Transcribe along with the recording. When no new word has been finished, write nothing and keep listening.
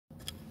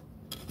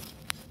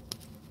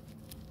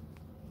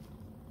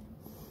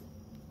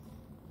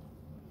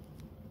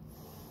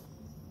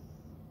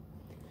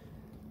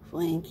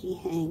Frankee,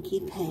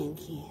 hankee,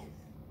 pankee.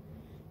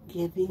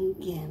 Give me,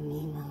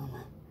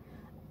 Mama,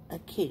 a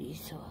kitty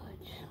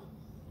ssage.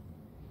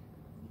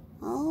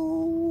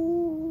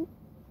 Oh,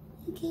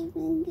 give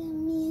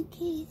me a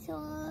kitty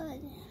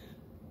ssage.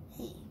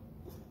 Hey,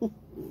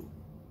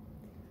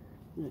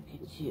 look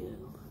at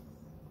you.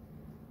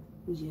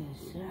 Yes,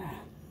 sir.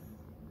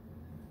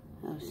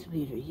 How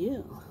sweet are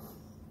you?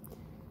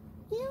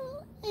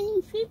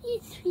 I'm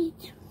pretty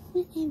sweet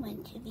when I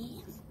want to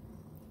be.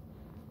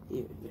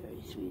 You're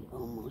very sweet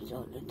almost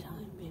all the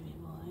time, baby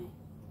boy.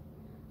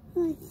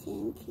 Oh,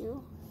 thank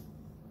you.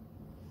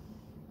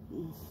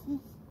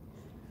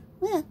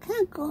 Well, I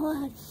can't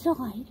go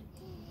outside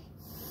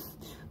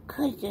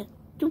because the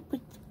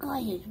stupid sky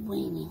is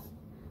raining.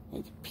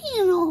 It's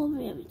peeing all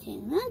over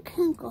everything. And I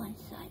can't go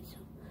outside, so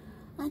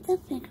I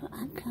just figure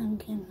I can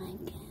give my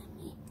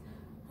Cammy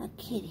a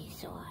kitty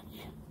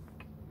ssage.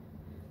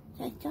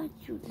 I thought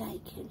you'd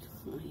like it.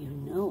 Well, you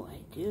know I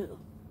do.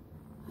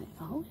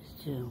 I always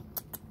do.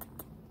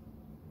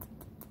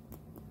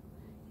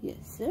 Yes,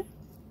 sir.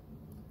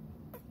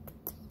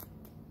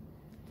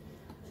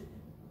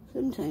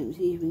 Sometimes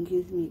he even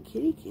gives me a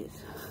kitty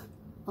kiss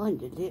on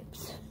the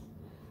lips.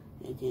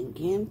 And then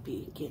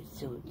Gampy gets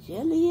so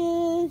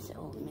jealous.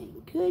 Oh my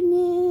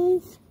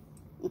goodness.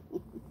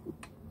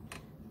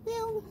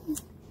 Well,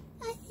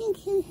 I think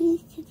he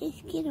needs to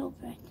just get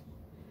over it.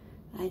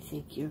 I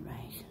think you're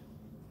right.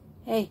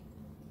 Hey.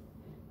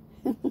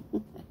 I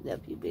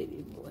love you,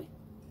 baby boy.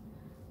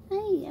 I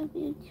love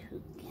you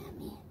too,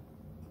 Gammy.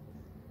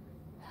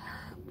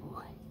 Oh,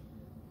 boy.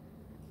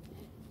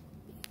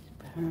 He's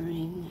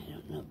purring. I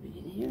don't know if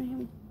you can hear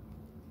him.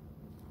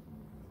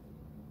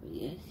 But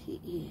yes, he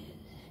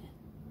is.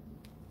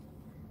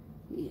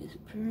 He is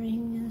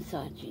purring and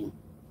ssaging.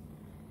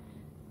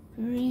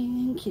 Purring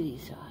and kitty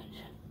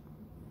ssage.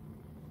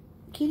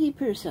 Kitty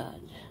purr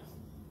ssage.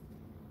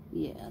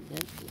 Yeah,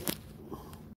 that's it.